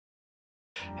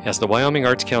As the Wyoming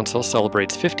Arts Council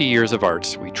celebrates 50 years of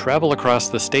arts, we travel across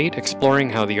the state exploring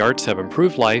how the arts have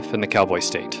improved life in the Cowboy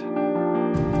State.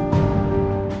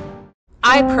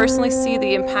 I personally see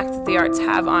the impact that the arts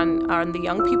have on the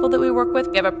young people that we work with.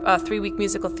 We have a 3-week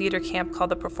musical theater camp called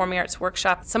the Performing Arts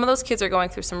Workshop. Some of those kids are going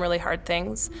through some really hard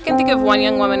things. I can think of one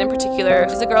young woman in particular.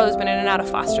 She's a girl who's been in and out of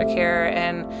foster care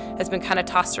and has been kind of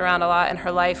tossed around a lot in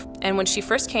her life. And when she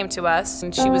first came to us,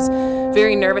 and she was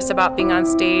very nervous about being on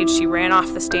stage, she ran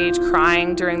off the stage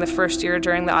crying during the first year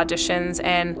during the auditions.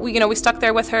 And we stuck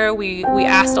there with her. We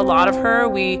asked a lot of her.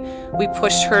 We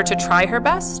pushed her to try her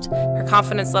best. Her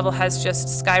confidence level has just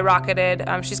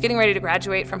skyrocketed. She's getting ready to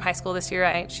graduate from high school this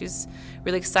year. She's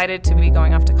really excited to be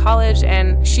going off to college,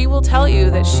 and she will tell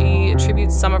you that she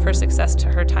attributes some of her success to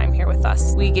her time here with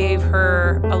us. We gave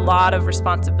her a lot of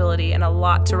responsibility and a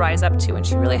lot to rise up to, and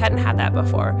she really hadn't had that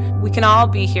before. We can all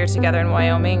be here together in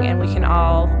Wyoming, and we can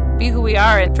all be who we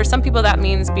are. And for some people that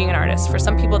means being an artist. For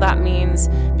some people that means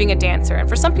being a dancer. And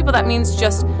for some people that means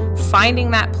just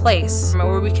finding that place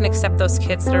where we can accept those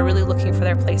kids that are really looking for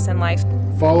their place in life.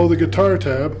 Follow the guitar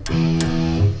tab.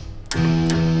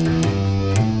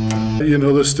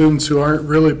 The students who aren't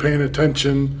really paying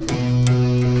attention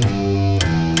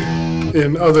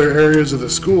in other areas of the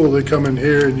school, they come in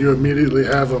here and you immediately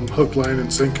have them hook, line,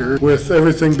 and sinker. With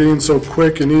everything being so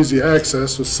quick and easy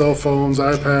access with cell phones,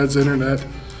 iPads, internet,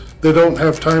 they don't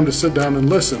have time to sit down and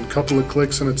listen. A couple of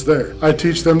clicks and it's there. I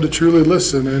teach them to truly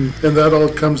listen, and that all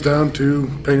comes down to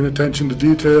paying attention to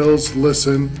details,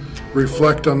 listen,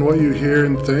 reflect on what you hear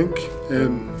and think,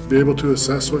 and be able to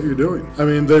assess what you're doing. I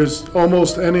mean, there's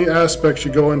almost any aspect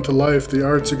you go into life, the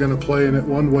arts are going to play in it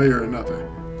one way or another.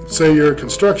 Say you're a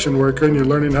construction worker and you're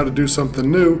learning how to do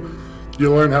something new, you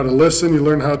learn how to listen, you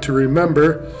learn how to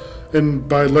remember, and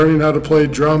by learning how to play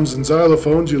drums and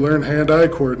xylophones, you learn hand-eye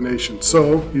coordination.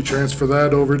 So you transfer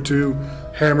that over to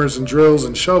hammers and drills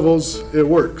and shovels, it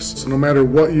works. So no matter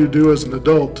what you do as an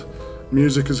adult,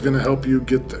 music is going to help you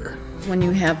get there. When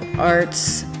you have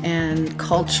arts and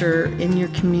culture in your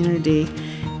community,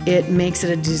 it makes it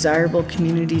a desirable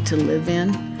community to live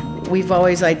in. We've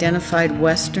always identified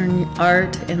Western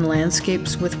art and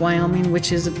landscapes with Wyoming,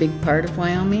 which is a big part of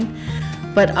Wyoming.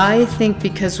 But I think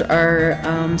because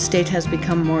our state has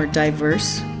become more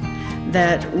diverse,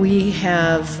 that we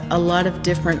have a lot of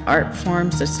different art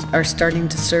forms that are starting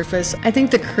to surface. I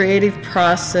think the creative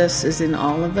process is in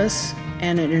all of us,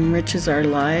 and it enriches our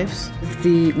lives.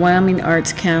 The Wyoming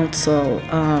Arts Council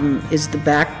is the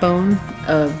backbone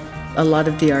of a lot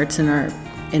of the arts in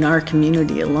our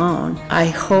community alone. I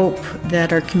hope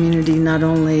that our community, not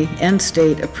only and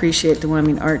state, appreciate the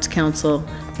Wyoming Arts Council,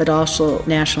 but also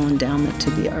National Endowment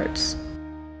to the Arts.